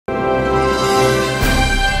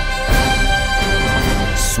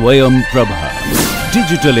Swayam Prabha.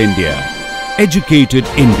 Digital India. Educated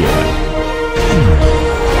India.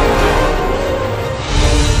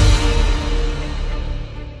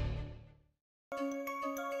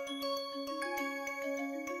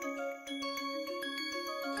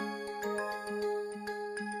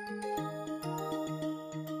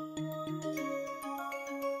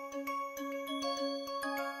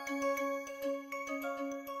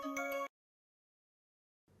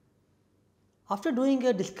 After doing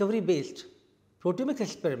a discovery-based proteomics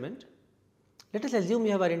experiment, let us assume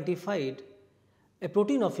you have identified a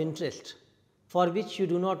protein of interest for which you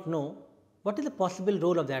do not know what is the possible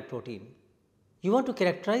role of that protein. You want to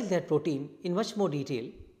characterize that protein in much more detail.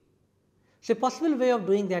 So, a possible way of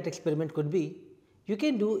doing that experiment could be you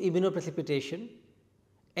can do immunoprecipitation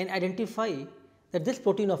and identify that this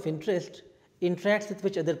protein of interest interacts with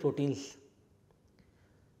which other proteins.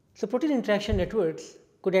 So, protein interaction networks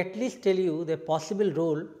could at least tell you the possible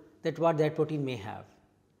role that that protein may have.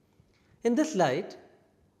 In this light,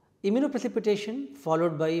 immunoprecipitation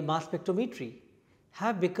followed by mass spectrometry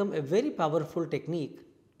have become a very powerful technique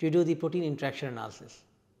to do the protein interaction analysis.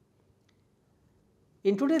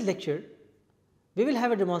 In today's lecture, we will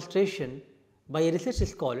have a demonstration by a research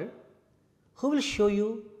scholar who will show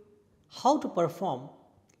you how to perform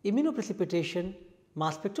immunoprecipitation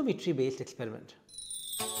mass spectrometry based experiment.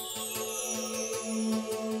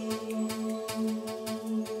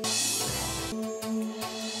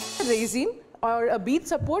 Resin or a bead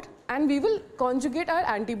support, and we will conjugate our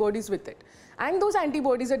antibodies with it. And those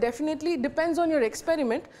antibodies are definitely depends on your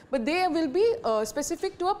experiment, but they will be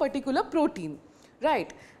specific to a particular protein,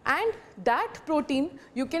 right? And that protein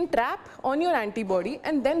you can trap on your antibody,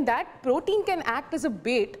 and then that protein can act as a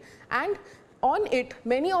bait, and on it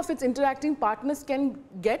many of its interacting partners can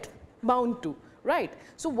get bound to, right?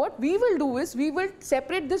 So what we will do is we will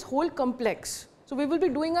separate this whole complex. So we will be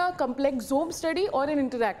doing a complexome study or an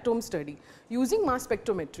interactome study using mass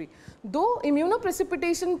spectrometry. Though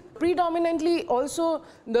immunoprecipitation predominantly also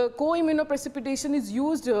the co-immunoprecipitation is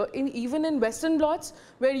used even in Western blots,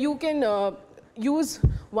 where you can use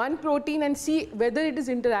one protein and see whether it is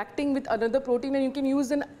interacting with another protein, and you can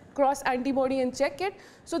use an cross antibody and check it.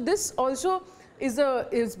 So this also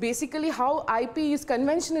is basically how IP is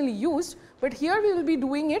conventionally used, but here we will be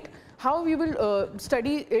doing it how we will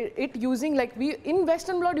study it using, like in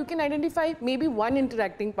Western blot you can identify maybe one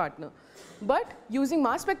interacting partner, but using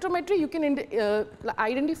mass spectrometry you can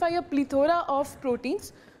identify a plethora of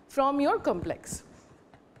proteins from your complex.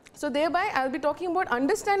 So thereby I will be talking about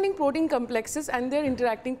understanding protein complexes and their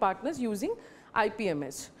interacting partners using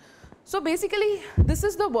IPMS. So basically this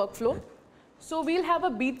is the workflow. So we will have a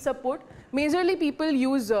bead support. Majorly people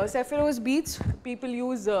use Cephirose beads, people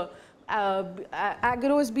use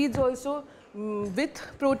agarose beads also with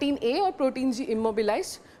protein A or protein G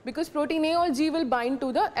immobilized, because protein A or G will bind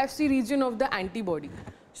to the Fc region of the antibody.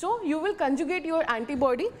 So you will conjugate your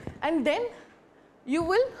antibody and then you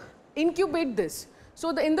will incubate this. So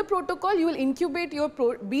in the protocol you will incubate your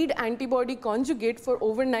bead antibody conjugate for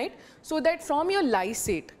overnight, so that from your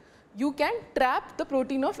lysate you can trap the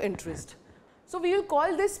protein of interest. So we will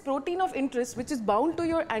call this protein of interest, which is bound to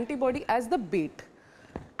your antibody, as the bait.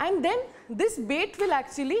 And then this bait will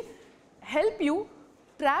actually help you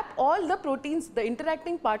trap all the proteins, the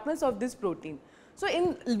interacting partners of this protein. So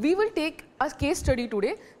we will take a case study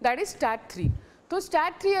today, that is STAT3. So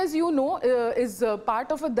STAT3, as you know, is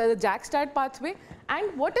part of the JAK-STAT pathway.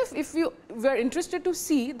 And what if you were interested to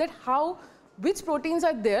see that which proteins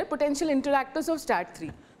are there, potential interactors of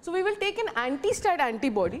STAT3. So we will take an anti-STAT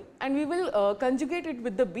antibody and we will conjugate it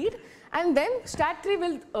with the bead, and then STAT3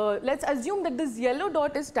 will, let's assume that this yellow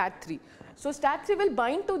dot is STAT3. So STAT3 will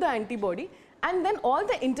bind to the antibody, and then all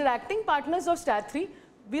the interacting partners of STAT3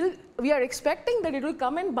 we are expecting that it will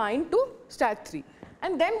come and bind to STAT3.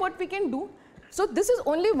 And then what we can do, so this is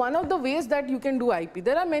only one of the ways that you can do IP.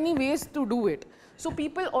 There are many ways to do it. So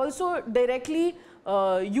people also directly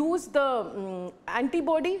use the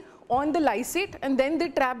antibody on the lysate and then they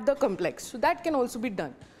trap the complex. So that can also be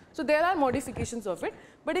done. So there are modifications of it.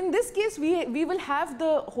 But in this case, we will have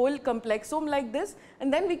the whole complexome like this,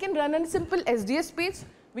 and then we can run a simple SDS page.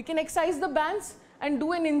 We can excise the bands and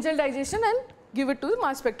do an in-gel digestion and give it to the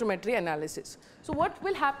mass spectrometry analysis. So what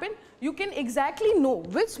will happen? You can exactly know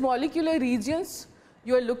which molecular regions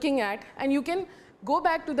you are looking at, and you can go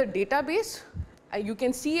back to the database. You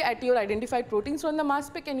can see at your identified proteins on the mass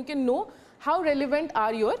spec, and you can know how relevant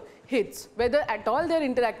are your hits, whether at all they are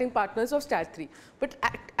interacting partners of STAT3. But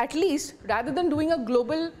at least, rather than doing a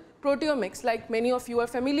global proteomics like many of you are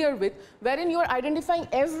familiar with, wherein you are identifying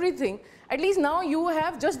everything, at least now you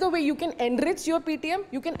have just the way you can enrich your PTM,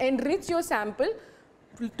 you can enrich your sample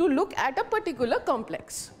to look at a particular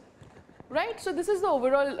complex. Right? So this is the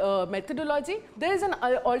overall methodology. There is an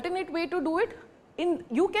alternate way to do it.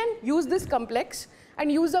 You can use this complex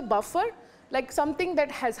and use a buffer, like something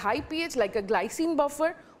that has high pH, like a glycine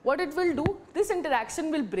buffer. What it will do, this interaction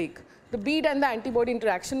will break. The bead and the antibody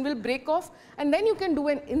interaction will break off, and then you can do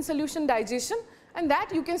an in-solution digestion, and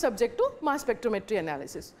that you can subject to mass spectrometry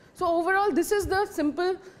analysis. So overall, this is the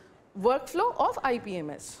simple workflow of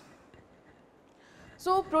IPMS.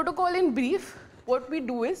 So protocol in brief, what we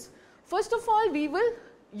do is, first of all, we will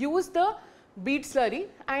use the bead slurry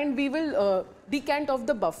and we will decant off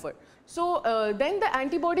the buffer. So then the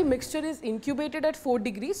antibody mixture is incubated at 4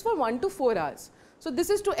 degrees for 1 to 4 hours. So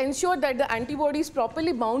this is to ensure that the antibody is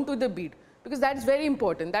properly bound to the bead, because that is very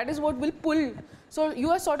important. That is what will pull. So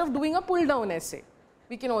you are sort of doing a pull down assay.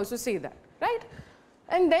 We can also say that, right?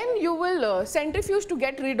 And then you will centrifuge to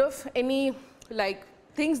get rid of any like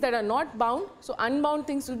things that are not bound. So unbound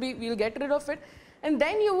things will be, we'll get rid of it. And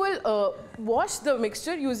then you will wash the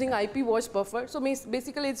mixture using IP wash buffer. So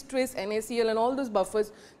basically it's Tris, NaCl and all those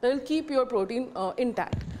buffers that will keep your protein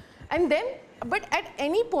intact. And then, but at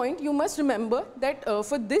any point you must remember that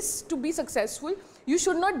for this to be successful, you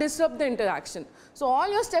should not disrupt the interaction. So all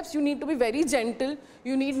your steps you need to be very gentle.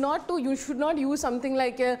 You should not use something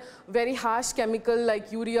like a very harsh chemical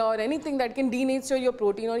like urea or anything that can denature your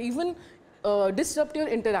protein or even disrupt your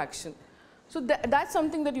interaction. So that's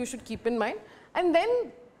something that you should keep in mind. And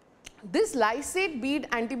then this lysate bead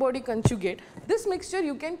antibody conjugate, this mixture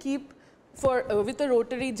you can keep for with a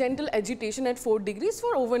rotary gentle agitation at 4 degrees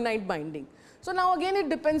for overnight binding. So now again it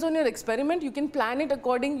depends on your experiment. You can plan it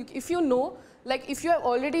according, if you know, like if you have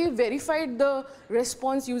already verified the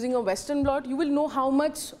response using a Western blot, you will know how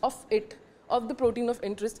much of it, of the protein of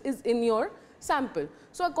interest is in your sample.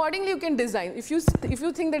 So accordingly you can design. If you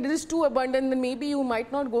think that it is too abundant, then maybe you might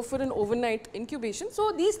not go for an overnight incubation.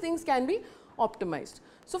 So these things can be optimized.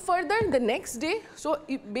 So further the next day, so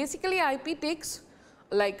basically IP takes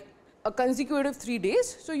like a consecutive 3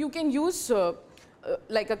 days. So you can use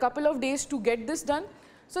like a couple of days to get this done.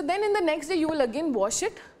 So then in the next day you will again wash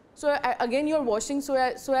it. So again you are washing so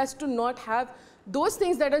as to not have those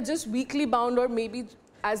things that are just weakly bound or maybe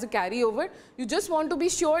as a carryover. You just want to be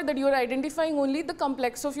sure that you are identifying only the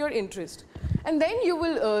complex of your interest. And then you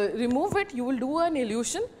will remove it, you will do an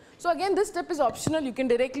elution. So again this step is optional. You can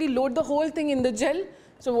directly load the whole thing in the gel.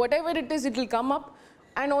 So whatever it is, it will come up.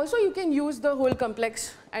 And also you can use the whole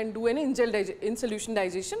complex and do an in-solution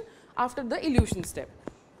digestion after the elution step.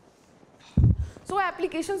 So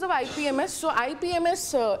applications of IPMS. So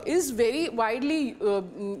IPMS is very widely,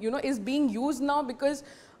 is being used now because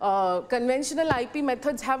conventional IP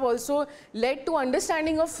methods have also led to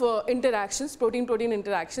understanding of interactions, protein-protein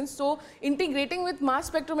interactions. So integrating with mass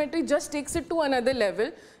spectrometry just takes it to another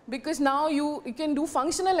level, because now you can do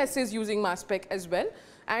functional assays using mass spec as well.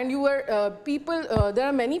 And there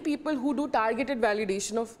are many people who do targeted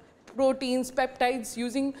validation of proteins, peptides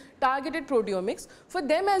using targeted proteomics. For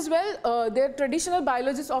them as well, their traditional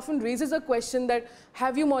biologists often raises a question that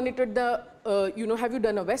have you monitored the, have you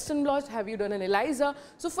done a Western blot, have you done an ELISA?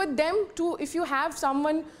 So for them to, if you have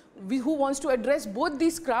someone who wants to address both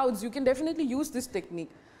these crowds, you can definitely use this technique.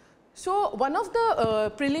 So one of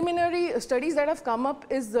the preliminary studies that have come up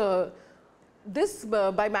is this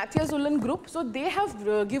by Matthias Ullen group. So they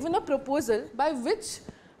have given a proposal by which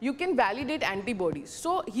you can validate antibodies.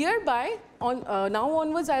 So hereby, now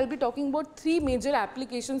onwards, I will be talking about 3 major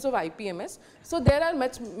applications of IPMS. So there are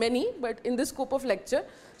many, but in this scope of lecture.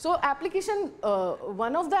 So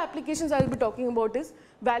one of the applications I will be talking about is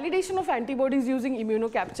validation of antibodies using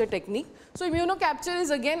immunocapture technique. So immunocapture is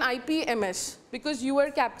again IPMS, because you are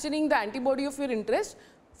capturing the antibody of your interest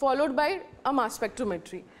followed by a mass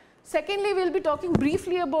spectrometry. Secondly, we will be talking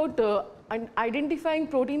briefly about identifying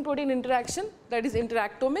protein-protein interaction, that is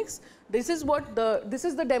interactomics. This is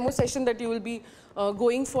the demo session that you will be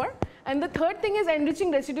going for. And the third thing is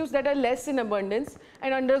enriching residues that are less in abundance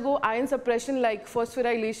and undergo ion suppression like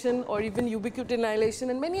phosphorylation or even ubiquitin annihilation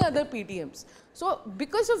and many other PTMs. So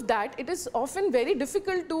because of that, it is often very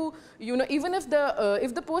difficult to, even if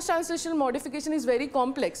the post-translational modification is very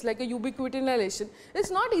complex, like a ubiquitin annihilation, it's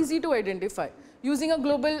not easy to identify using a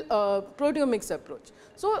global proteomics approach.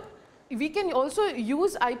 So we can also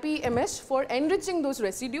use IPMS for enriching those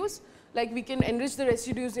residues. Like we can enrich the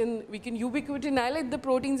residues we can ubiquitin annihilate the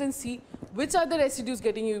proteins and see which are the residues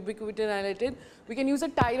getting ubiquitin annihilated. We can use a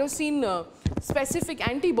tyrosine specific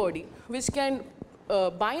antibody which can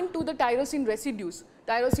bind to the tyrosine residues,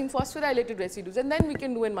 tyrosine phosphorylated residues, and then we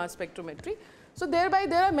can do a mass spectrometry. So thereby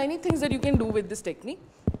there are many things that you can do with this technique.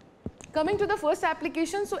 Coming to the first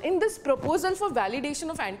application, so in this proposal for validation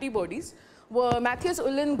of antibodies, Matthias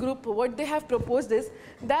Ullen group, what they have proposed is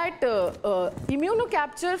that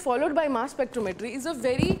immunocapture followed by mass spectrometry is a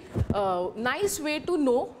very nice way to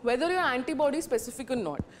know whether your antibody is specific or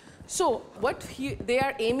not. So what they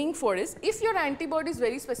are aiming for is, if your antibody is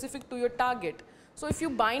very specific to your target, so if you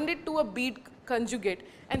bind it to a bead conjugate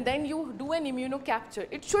and then you do an immunocapture,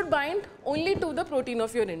 it should bind only to the protein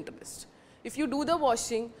of your interest. If you do the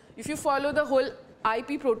washing, if you follow the whole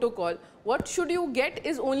IP protocol, what should you get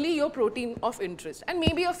is only your protein of interest and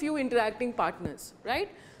maybe a few interacting partners, right?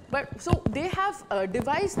 But so they have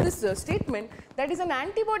devised this statement that is an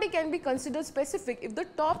antibody can be considered specific if the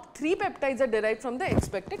top 3 peptides are derived from the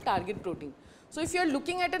expected target protein. So if you are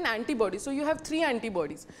looking at an antibody, so you have 3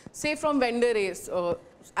 antibodies, say from vendor A,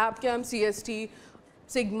 AbCam, CST,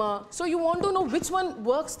 Sigma. So you want to know which one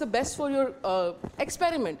works the best for your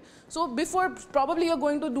experiment. So before, probably you're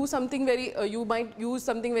going to do something very, you might use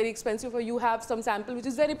something very expensive, or you have some sample which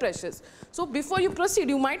is very precious. So before you proceed,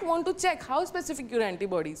 you might want to check how specific your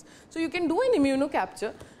antibodies. So you can do an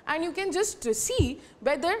immunocapture and you can just see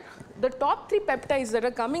whether the top 3 peptides that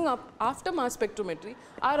are coming up after mass spectrometry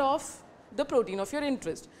are of the protein of your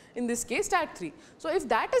interest, in this case STAT3. So if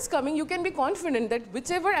that is coming, you can be confident that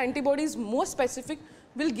whichever antibody is more specific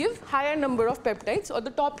will give higher number of peptides, or the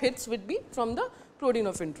top hits would be from the protein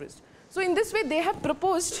of interest. So in this way, they have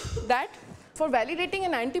proposed that for validating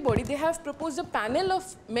an antibody, they have proposed a panel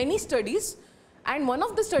of many studies, and one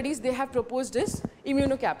of the studies they have proposed is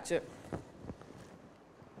immunocapture.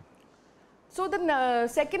 So the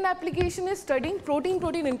second application is studying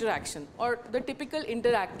protein-protein interaction, or the typical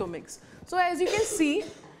interactomics. So as you can see,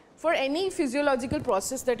 for any physiological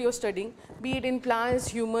process that you're studying, be it in plants,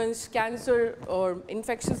 humans, cancer, or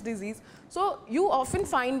infectious disease, so you often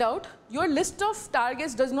find out your list of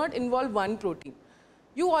targets does not involve one protein.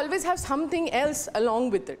 You always have something else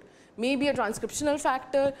along with it. Maybe a transcriptional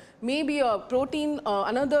factor, maybe a protein,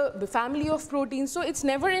 another family of proteins. So it's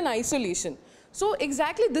never in isolation. So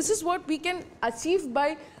exactly this is what we can achieve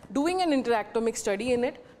by doing an interactomic study in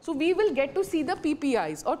it. So we will get to see the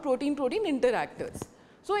PPIs, or protein-protein interactors.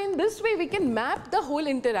 So in this way, we can map the whole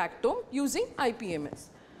interactome using IPMS.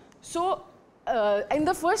 So in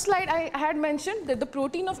the first slide, I had mentioned that the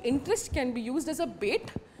protein of interest can be used as a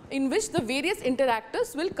bait in which the various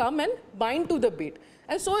interactors will come and bind to the bait.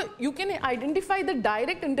 And so you can identify the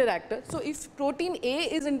direct interactor. So if protein A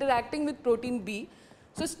is interacting with protein B,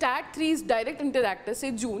 so STAT3's direct interactor,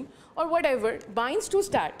 say June or whatever, binds to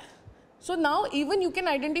STAT. So now even you can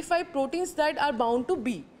identify proteins that are bound to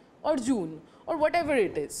B or June or whatever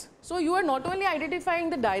it is. So you are not only identifying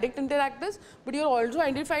the direct interactors, but you are also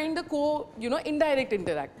identifying the indirect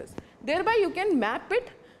interactors. Thereby you can map it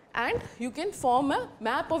and you can form a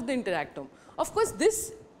map of the interactome. Of course,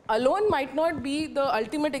 this alone might not be the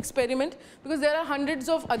ultimate experiment, because there are hundreds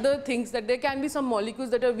of other things, that there can be some molecules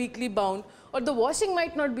that are weakly bound, or the washing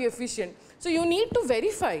might not be efficient. So you need to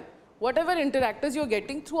verify whatever interactors you're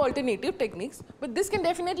getting through alternative techniques, but this can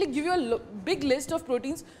definitely give you a big list of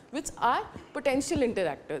proteins which are potential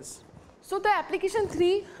interactors. So the application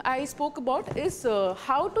 3 I spoke about is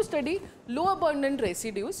how to study low abundant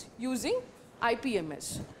residues using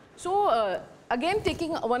IPMS. So again,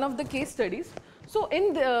 taking one of the case studies, so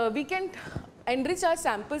in we can enrich our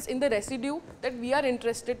samples in the residue that we are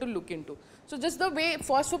interested to look into. So just the way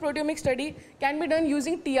phosphoproteomic study can be done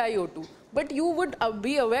using TiO2. But you would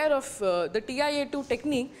be aware of the TiO2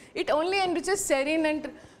 technique. It only enriches serine and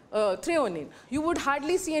threonine. You would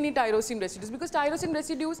hardly see any tyrosine residues, because tyrosine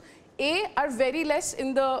residues, A, are very less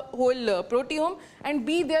in the whole proteome, and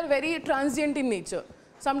B, they are very transient in nature.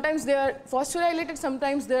 Sometimes they are phosphorylated,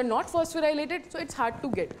 sometimes they are not phosphorylated, so it's hard to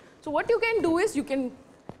get. So what you can do is you can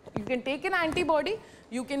take an antibody,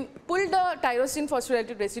 you can pull the tyrosine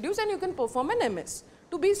phosphorylated residues, and you can perform an MS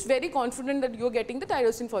to be very confident that you're getting the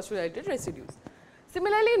tyrosine phosphorylated residues.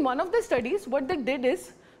 Similarly, in one of the studies, what they did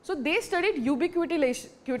is, so they studied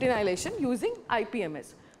ubiquitinylation using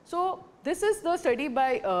IPMS. So this is the study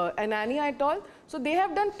by Anani et al. So they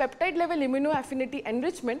have done peptide level immunoaffinity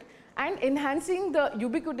enrichment and enhancing the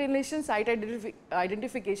ubiquitinylation site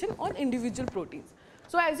identification on individual proteins.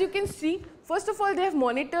 So as you can see, first of all, they have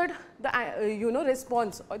monitored the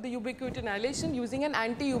response or the ubiquitinylation using an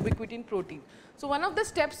anti-ubiquitin protein. So one of the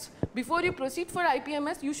steps before you proceed for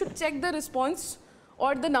IPMS, you should check the response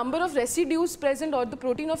or the number of residues present or the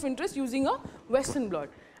protein of interest using a Western blot.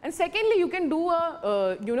 And secondly, you can do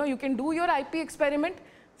a you can do your IP experiment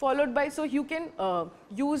followed by, so you can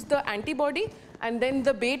use the antibody and then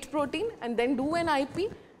the bait protein and then do an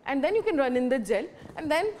IP, and then you can run in the gel, and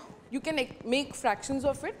then you can make fractions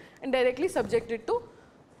of it and directly subject it to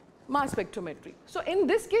mass spectrometry. So in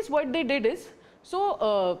this case what they did is,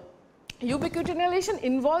 ubiquitination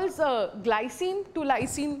involves glycine to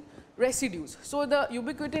lysine residues. So the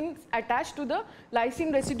ubiquitin attached to the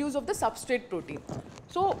lysine residues of the substrate protein.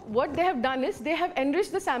 So what they have done is they have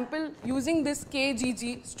enriched the sample using this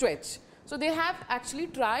KGG stretch. So they have actually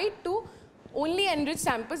tried to only enrich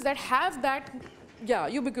samples that have that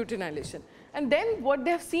ubiquitination. And then what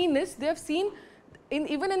they have seen is, they have seen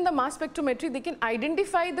even in the mass spectrometry, they can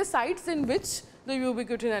identify the sites in which the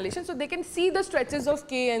ubiquitination, so they can see the stretches of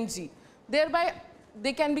K and G. Thereby,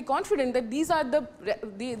 they can be confident that these are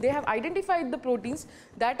they have identified the proteins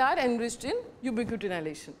that are enriched in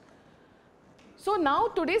ubiquitination. So now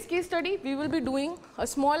today's case study, we will be doing a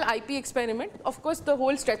small IP experiment. Of course, the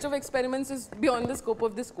whole stretch of experiments is beyond the scope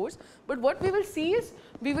of this course. But what we will see is,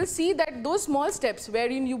 we will see that those small steps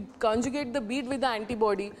wherein you conjugate the bead with the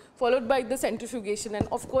antibody, followed by the centrifugation, and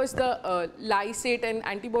of course the lysate and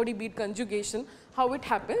antibody bead conjugation, how it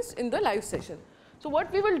happens in the live session. So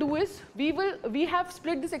what we will do is, we have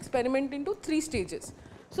split this experiment into 3 stages.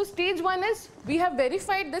 So stage 1 is, we have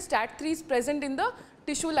verified the STAT3 is present in the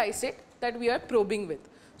tissue lysate that we are probing with.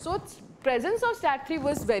 So presence of STAT3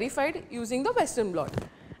 was verified using the Western blot.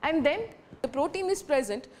 And then the protein is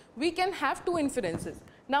present, we can have 2 inferences.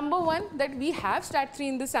 Number 1, that we have STAT3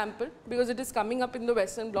 in the sample because it is coming up in the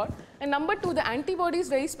Western blot. And number 2, the antibody is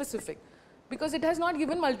very specific because it has not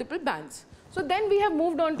given multiple bands. So then we have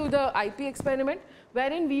moved on to the IP experiment,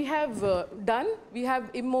 wherein we have we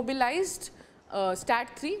have immobilized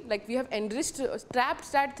STAT3, like we have enriched, trapped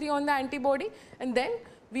STAT3 on the antibody, and then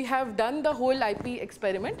we have done the whole IP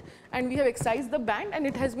experiment and we have excised the band and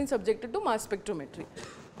it has been subjected to mass spectrometry.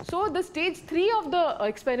 So the stage 3 of the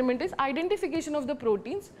experiment is identification of the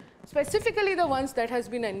proteins, specifically the ones that has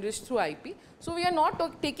been enriched through IP. So we are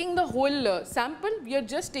not taking the whole sample, we are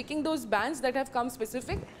just taking those bands that have come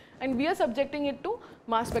specific and we are subjecting it to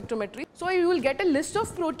mass spectrometry. So you will get a list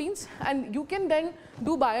of proteins and you can then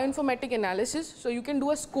do bioinformatic analysis. So you can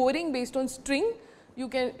do a scoring based on string. You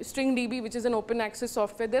can StringDB, which is an open access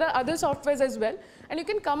software. There are other softwares as well, and you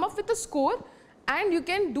can come up with a score and you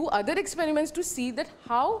can do other experiments to see that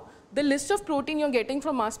how the list of protein you're getting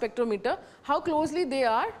from mass spectrometer, how closely they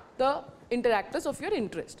are the interactors of your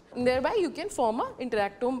interest. And thereby you can form an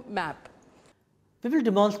interactome map. We will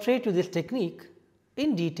demonstrate you this technique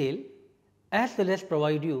in detail as well as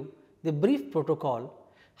provide you the brief protocol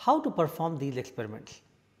how to perform these experiments.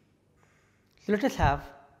 So let us have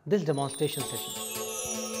this demonstration session.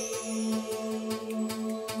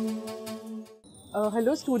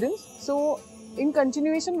 Hello students. So in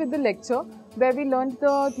continuation with the lecture where we learned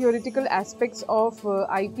the theoretical aspects of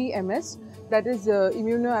IPMS, that is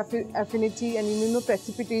immunoaffinity and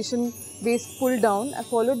immunoprecipitation based pull down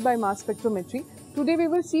followed by mass spectrometry. Today we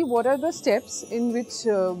will see what are the steps in which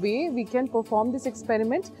way we can perform this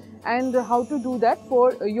experiment and how to do that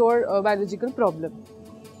for your biological problem.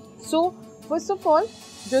 So first of all,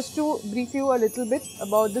 just to brief you a little bit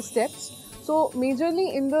about the steps. So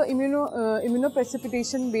majorly in the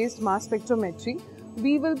immunoprecipitation based mass spectrometry,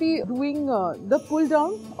 we will be doing the pull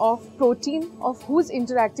down of protein of whose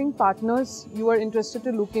interacting partners you are interested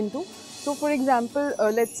to look into. So for example,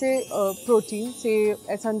 let's say protein, say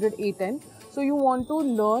S100A10. So you want to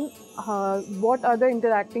learn what are the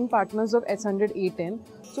interacting partners of S100A10.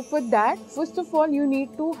 So for that, first of all, you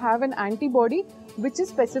need to have an antibody which is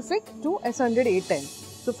specific to S100A10.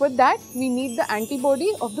 So for that, we need the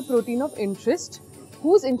antibody of the protein of interest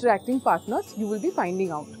whose interacting partners you will be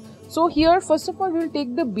finding out. So here, first of all, we will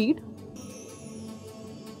take the bead.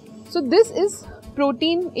 So this is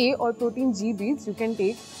protein A or protein G beads you can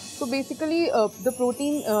take. So basically, the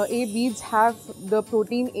protein A beads have the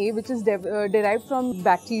protein A which is derived from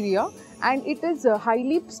bacteria, and it is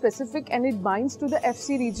highly specific and it binds to the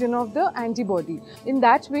Fc region of the antibody. In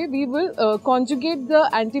that way, we will conjugate the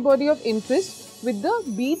antibody of interest with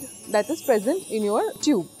the bead that is present in your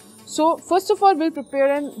tube. So first of all, we'll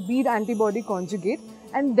prepare an bead antibody conjugate,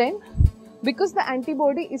 and then because the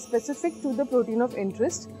antibody is specific to the protein of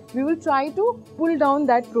interest, we will try to pull down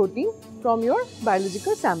that protein from your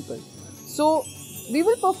biological sample. So we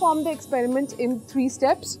will perform the experiment in 3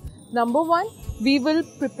 steps. Number 1, we will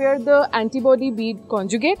prepare the antibody bead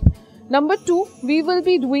conjugate. Number 2, we will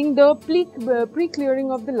be doing the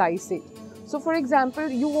pre-clearing of the lysate. So for example,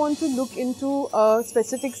 you want to look into a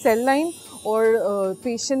specific cell line or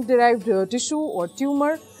patient-derived tissue or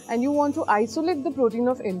tumor, and you want to isolate the protein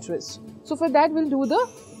of interest. So for that,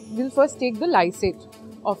 we'll first take the lysate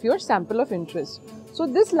of your sample of interest. So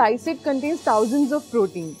this lysate contains thousands of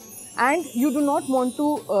proteins, and you do not want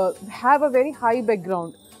to have a very high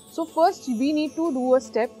background. So first, we need to do a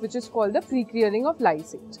step which is called the pre-clearing of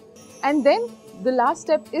lysate. And then the last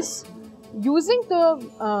step is using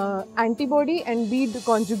the antibody and bead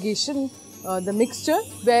conjugation, the mixture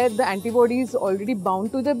where the antibody is already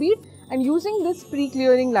bound to the bead, and using this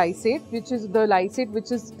pre-clearing lysate, which is the lysate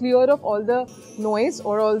which is clear of all the noise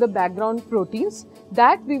or all the background proteins,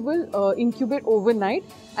 that we will incubate overnight.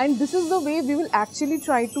 And this is the way we will actually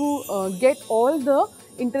try to get all the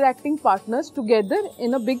interacting partners together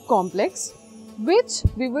in a big complex, which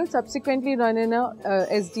we will subsequently run in a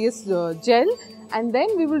SDS gel, and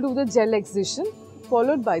then we will do the gel excision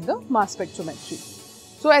followed by the mass spectrometry.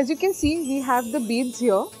 So as you can see, we have the beads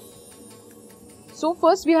here. So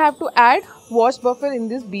first we have to add wash buffer in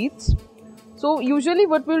these beads. So usually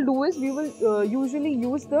what we'll do is we will usually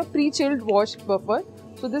use the pre-chilled wash buffer.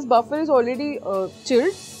 So this buffer is already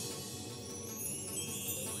chilled.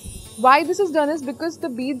 Why this is done is because the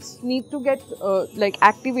beads need to get like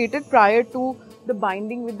activated prior to the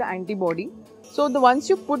binding with the antibody. So the once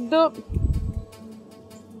you put the,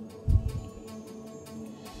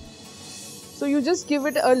 so you just give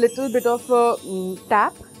it a little bit of a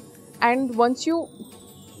tap, and once you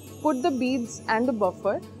put the beads and the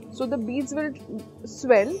buffer, so the beads will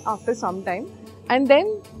swell after some time, and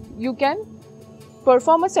then you can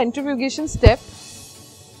perform a centrifugation step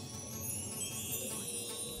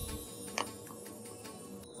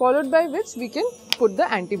followed by which we can put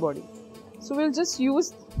the antibody. So we'll just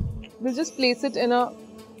place it in a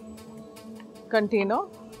container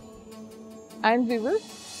and we will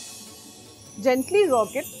gently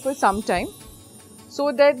rock it for some time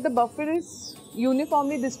so that the buffer is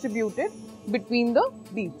uniformly distributed between the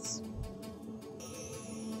beads.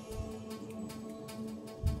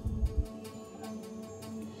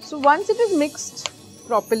 So once it is mixed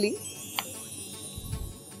properly,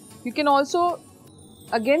 you can also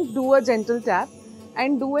again do a gentle tap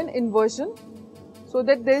and do an inversion so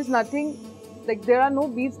that there is nothing, like there are no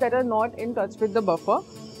beads that are not in touch with the buffer,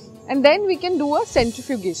 and then we can do a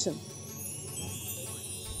centrifugation.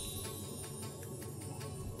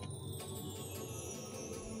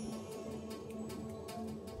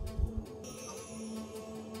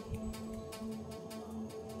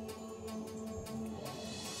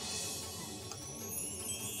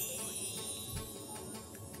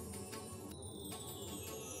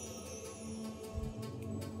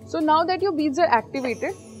 So now that your beads are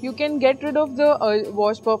activated, you can get rid of the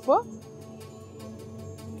wash buffer,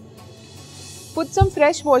 put some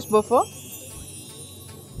fresh wash buffer,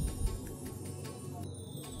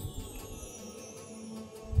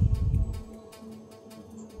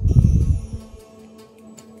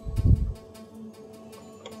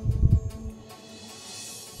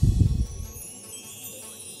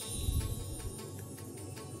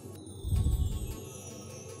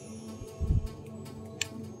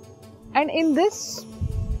 and in this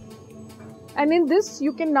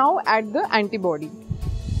you can now add the antibody.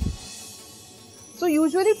 So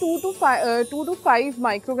usually 2 to 5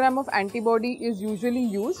 microgram of antibody is usually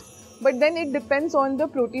used, but then it depends on the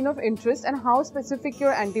protein of interest and how specific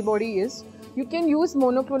your antibody is. You can use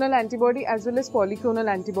monoclonal antibody as well as polyclonal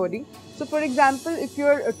antibody. So for example, if you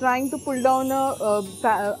are trying to pull down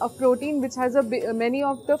a protein which has many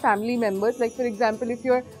of the family members, like for example if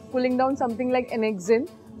you are pulling down something like annexin,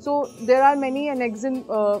 so there are many annexin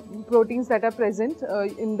proteins that are present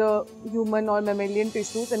in the human or mammalian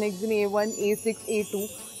tissues, annexin A1, A6, A2.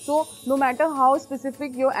 So no matter how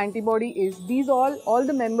specific your antibody is, these all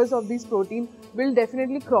the members of these protein will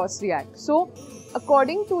definitely cross react. So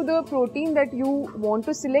according to the protein that you want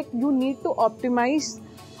to select, you need to optimize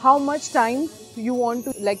how much time you want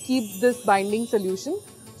to keep this binding solution.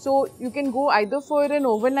 So you can go either for an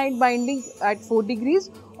overnight binding at 4 degrees,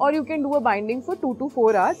 or you can do a binding for 2 to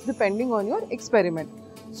 4 hours depending on your experiment.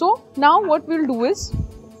 So now what we'll do is,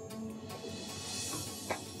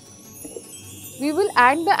 we will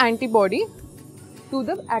add the antibody to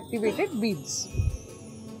the activated beads.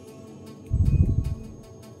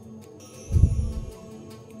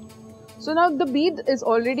 So now the bead is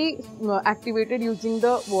already activated using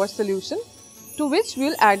the wash solution, to which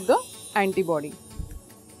we'll add the antibody.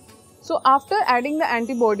 So after adding the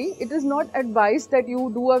antibody, it is not advised that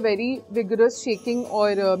you do a very vigorous shaking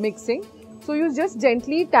or mixing. So you just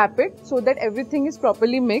gently tap it so that everything is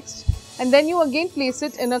properly mixed, and then you again place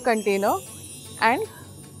it in a container and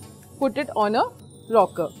put it on a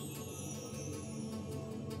rocker.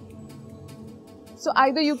 So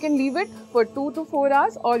either you can leave it for 2 to 4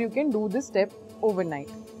 hours, or you can do this step overnight.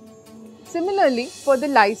 Similarly, for the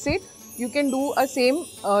lysate, you can do a same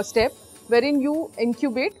step wherein you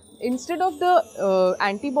incubate. Instead of the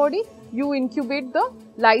antibody, you incubate the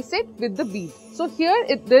lysate with the bead. So here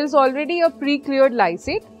there is already a pre-cleared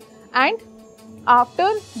lysate, and After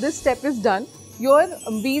this step is done, your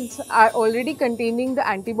beads are already containing the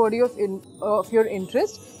antibody of your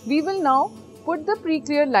interest. We will now put the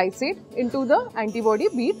pre-cleared lysate into the antibody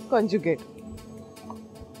bead conjugate.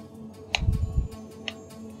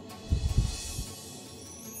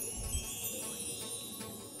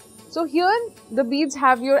 So here the beads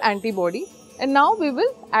have your antibody, and now we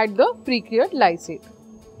will add the pre-cleared lysate.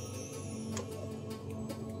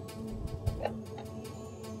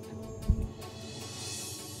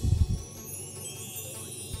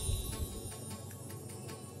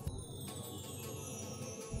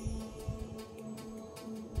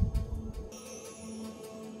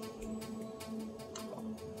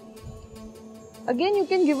 Again, you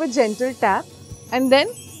can give a gentle tap and then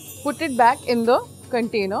put it back in the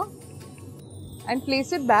container and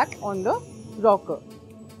place it back on the rocker.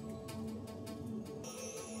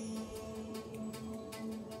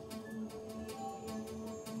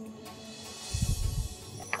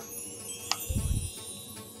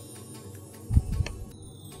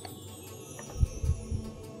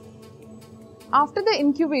 After the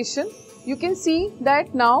incubation, you can see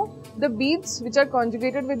that now the beads which are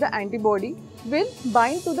conjugated with the antibody will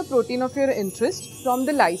bind to the protein of your interest from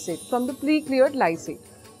the lysate, from the pre-cleared lysate.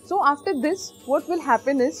 So after this, what will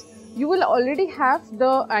happen is you will already have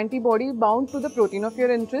the antibody bound to the protein of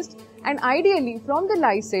your interest, and ideally from the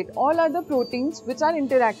lysate, all other proteins which are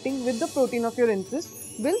interacting with the protein of your interest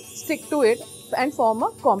will stick to it and form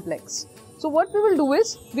a complex. So what we will do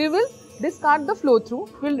is we will discard the flow through,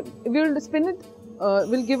 we will spin it,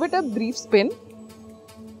 we'll give it a brief spin.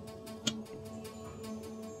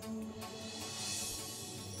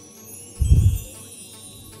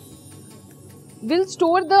 We'll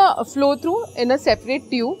store the flow through in a separate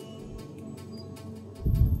tube.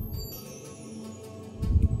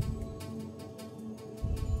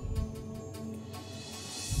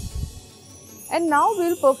 And now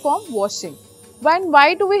we'll perform washing.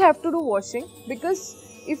 Why do we have to do washing? Because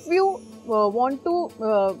if you want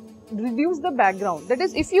to reduce the background, that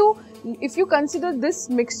is, if you consider this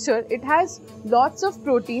mixture, it has lots of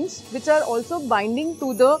proteins which are also binding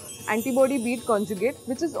to the antibody bead conjugate,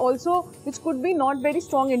 which could be not very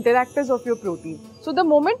strong interactors of your protein. So the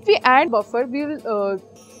moment we add buffer, we will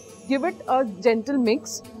give it a gentle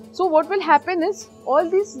mix. So what will happen is all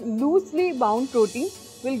these loosely bound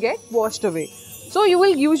proteins will get washed away. So you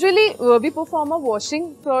will usually we perform a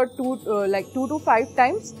washing for 2 to 5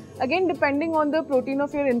 times. Again, depending on the protein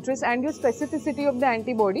of your interest and your specificity of the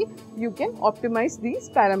antibody, you can optimize these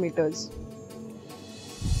parameters.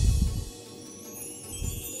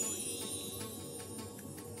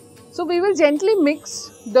 So we will gently mix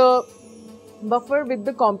the buffer with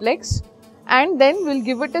the complex, and then we'll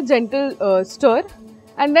give it a gentle stir,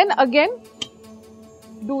 and then again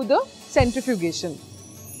do the centrifugation.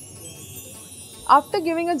 After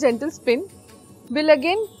giving a gentle spin, we'll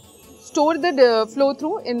again store the flow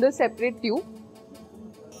through in the separate tube.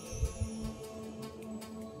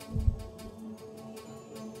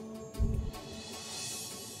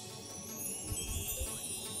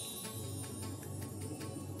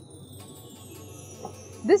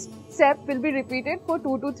 This step will be repeated for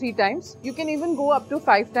 2 to 3 times. You can even go up to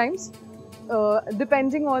 5 times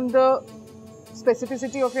depending on the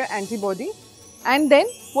specificity of your antibody. And then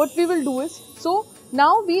what we will do is, so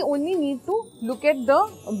now we only need to look at the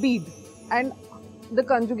bead and the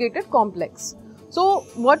conjugated complex. So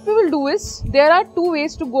what we will do is, there are 2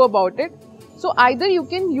 ways to go about it. So either you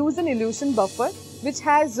can use an elution buffer which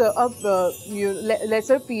has a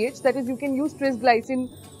lesser pH, that is, you can use trisglycine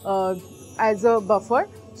as a buffer.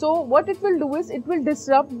 So what it will do is, it will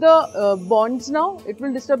disrupt the bonds now, it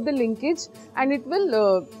will disrupt the linkage, and it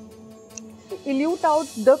will elute out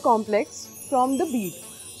the complex from the bead.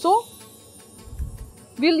 So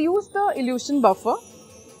we'll use the elution buffer.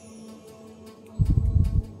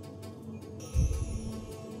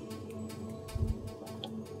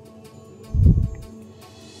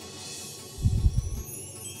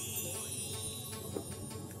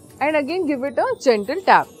 And again give it a gentle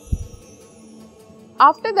tap.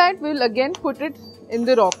 After that, we'll again put it in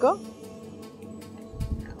the rocker.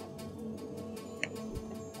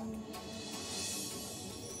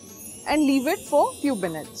 And leave it for few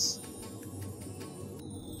minutes.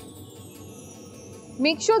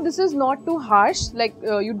 Make sure this is not too harsh, like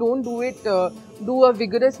you don't do a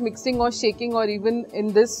vigorous mixing or shaking or even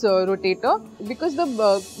in this rotator, because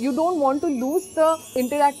you don't want to lose the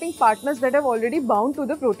interacting partners that have already bound to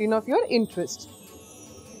the protein of your interest.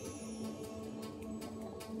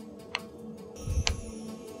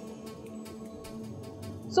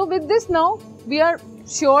 So with this now, we are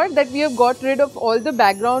sure that we have got rid of all the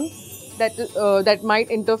background that might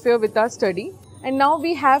interfere with our study, and now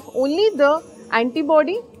we have only the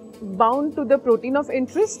antibody bound to the protein of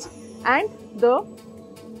interest and the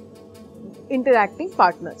interacting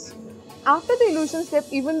partners. After the elution step,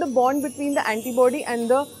 even the bond between the antibody and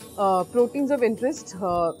the proteins of interest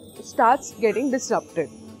starts getting disrupted.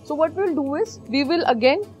 So what we'll do is, we will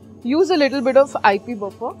again use a little bit of IP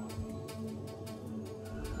buffer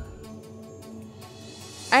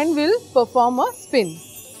and we'll perform a spin.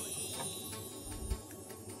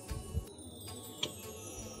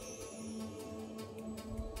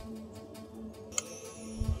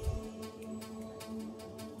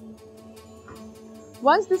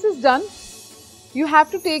 Once this is done, you have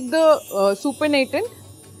to take the supernatant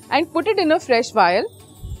and put it in a fresh vial.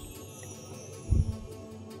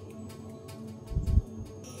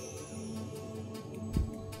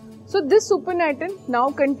 So this supernatant now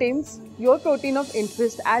contains your protein of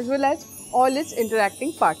interest as well as all its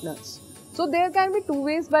interacting partners. So there can be two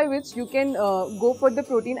ways by which you can go for the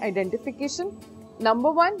protein identification.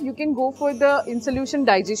 Number one, you can go for the in solution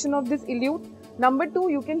digestion of this elute. Number two,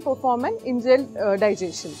 you can perform an in-gel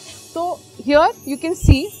digestion. So here you can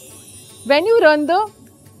see, when you run the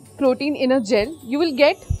protein in a gel, you will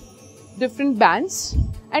get different bands,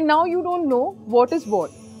 and now you don't know what is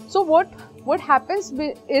what. So what happens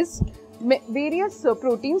is, various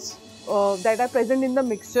proteins that are present in the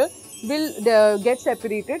mixture will get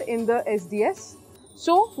separated in the SDS.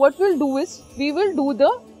 So what we'll do is, we will do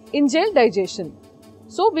the in-gel digestion.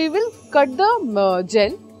 So we will cut the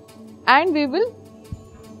gel and we will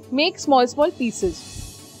make small pieces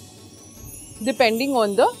depending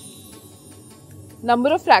on the number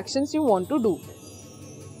of fractions you want to do.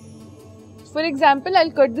 For example,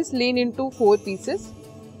 I'll cut this lane into 4 pieces.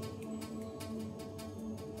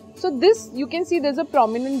 So this, you can see there's a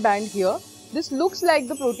prominent band here. This looks like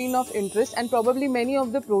the protein of interest and probably many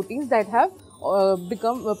of the proteins that have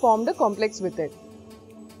formed a complex with it.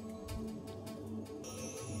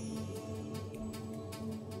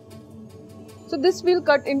 So this we'll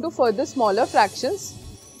cut into further smaller fractions.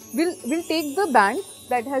 We'll take the band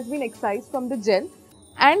that has been excised from the gel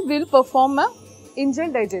and we'll perform a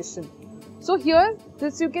in-gel digestion. So here,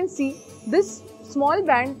 this you can see, this small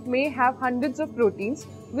band may have hundreds of proteins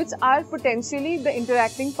which are potentially the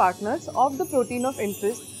interacting partners of the protein of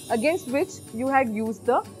interest against which you had used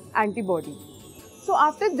the antibody. So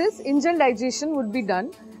after this, in-gel digestion would be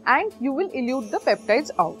done and you will elute the peptides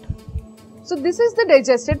out. So this is the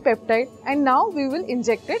digested peptide, and now we will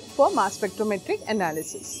inject it for mass spectrometric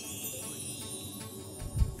analysis.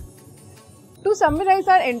 To summarize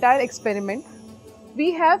our entire experiment,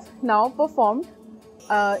 we have now performed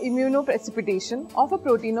immunoprecipitation of a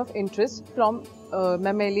protein of interest from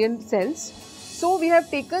mammalian cells. So we have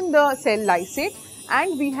taken the cell lysate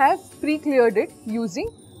and we have pre-cleared it using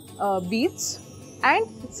beads, and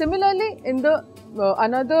similarly in the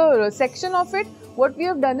another section of it, what we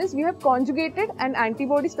have done is, we have conjugated an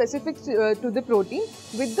antibody specific to the protein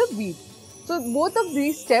with the bead. So both of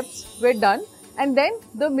these steps were done, and then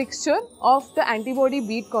the mixture of the antibody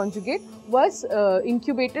bead conjugate was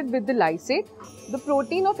incubated with the lysate. The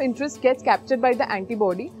protein of interest gets captured by the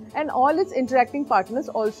antibody and all its interacting partners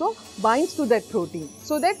also binds to that protein,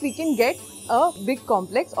 so that we can get a big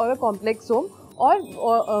complex or a complexome,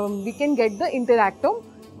 or we can get the interactome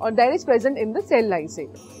that is present in the cell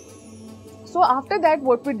lysate. So after that,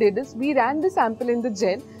 what we did is, we ran the sample in the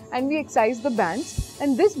gel and we excised the bands,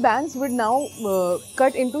 and these bands would now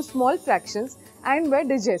cut into small fractions and were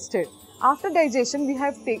digested. After digestion, we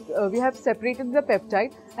have separated the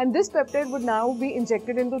peptide, and this peptide would now be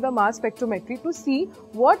injected into the mass spectrometry to see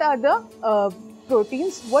what are the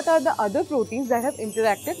proteins, what are the other proteins that have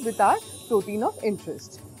interacted with our protein of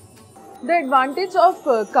interest. The advantage of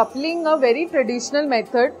coupling a very traditional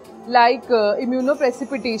method like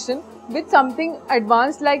immunoprecipitation with something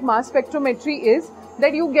advanced like mass spectrometry is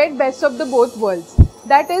that you get best of the both worlds.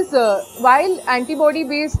 That is, while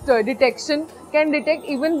antibody-based detection can detect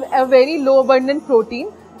even a very low abundant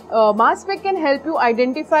protein, mass spec can help you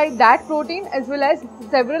identify that protein as well as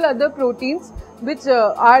several other proteins which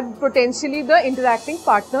are potentially the interacting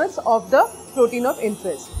partners of the protein of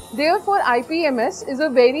interest. Therefore, IPMS is a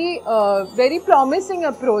very promising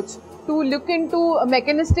approach to look into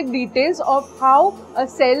mechanistic details of how a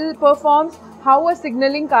cell performs, how a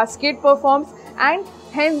signaling cascade performs, and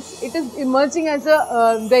hence it is emerging as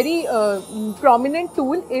a very prominent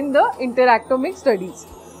tool in the interactomics studies.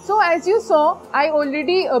 So as you saw, I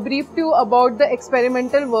already briefed you about the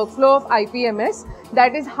experimental workflow of IPMS,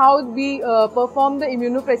 that is how we perform the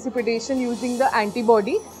immunoprecipitation using the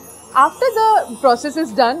antibody. After the process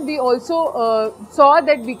is done, we also saw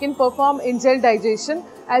that we can perform in-gel digestion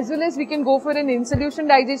as well as we can go for an in-solution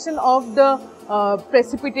digestion of the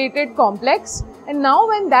precipitated complex. And now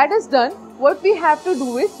when that is done, what we have to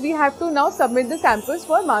do is we have to now submit the samples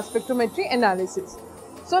for mass spectrometry analysis.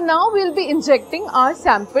 So now we will be injecting our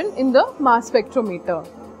sample in the mass spectrometer.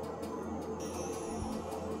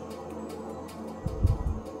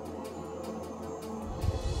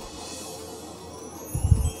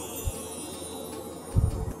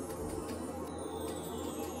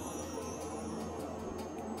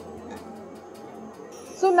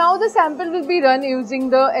 So now the sample will be run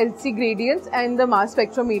using the LC gradients and the mass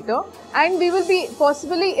spectrometer, and we will be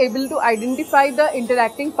possibly able to identify the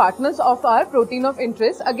interacting partners of our protein of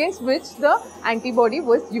interest against which the antibody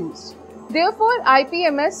was used. Therefore,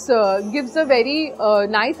 IPMS gives a very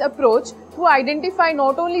nice approach to identify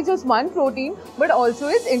not only just one protein but also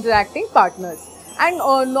its interacting partners. And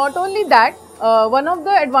not only that, one of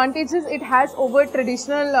the advantages it has over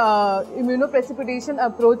traditional immunoprecipitation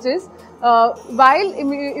approaches, while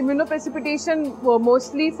immunoprecipitation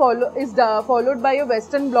mostly followed by a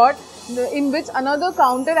Western blot in which another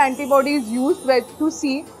counter antibody is used to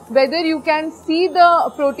see whether you can see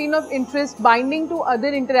the protein of interest binding to other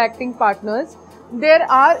interacting partners. There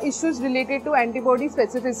are issues related to antibody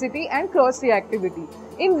specificity and cross-reactivity.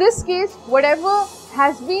 In this case, whatever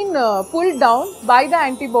has been pulled down by the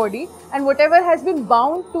antibody and whatever has been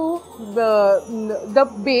bound to the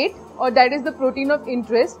bait, or that is the protein of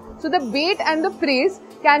interest, so the bait and the prey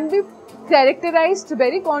can be characterized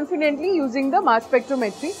very confidently using the mass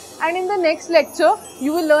spectrometry. And in the next lecture,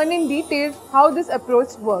 you will learn in detail how this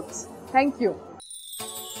approach works. Thank you.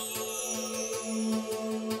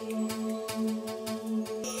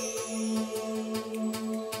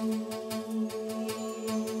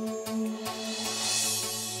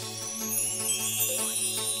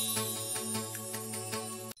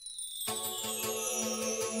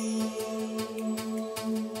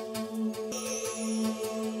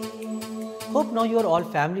 Hope now you are all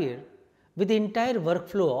familiar with the entire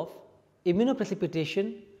workflow of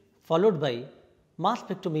immunoprecipitation followed by mass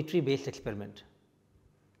spectrometry based experiment.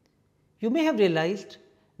 You may have realized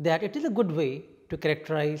that it is a good way to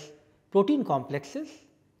characterize protein complexes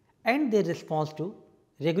and their response to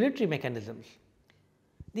regulatory mechanisms.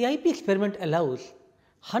 The IP experiment allows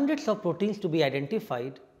hundreds of proteins to be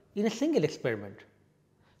identified in a single experiment.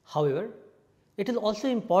 However, it is also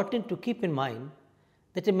important to keep in mind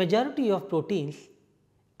that a majority of proteins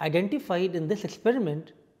identified in this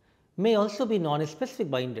experiment may also be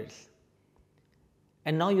non-specific binders.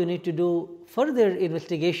 And now you need to do further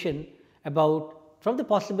investigation about, from the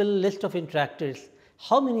possible list of interactors,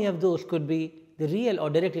 how many of those could be the real or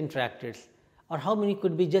direct interactors, or how many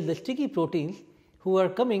could be just the sticky proteins who are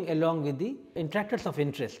coming along with the interactors of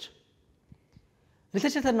interest.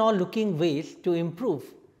 Researchers are now looking ways to improve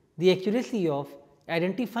the accuracy of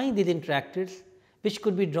identifying these interactors which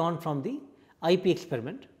could be drawn from the IP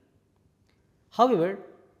experiment. However,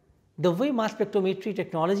 the way mass spectrometry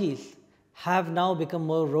technologies have now become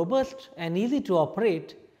more robust and easy to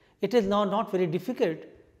operate, it is now not very difficult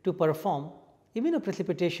to perform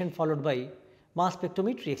immunoprecipitation followed by mass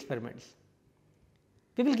spectrometry experiments.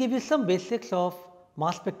 We will give you some basics of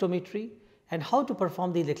mass spectrometry and how to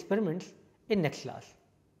perform these experiments in next class.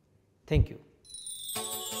 Thank you.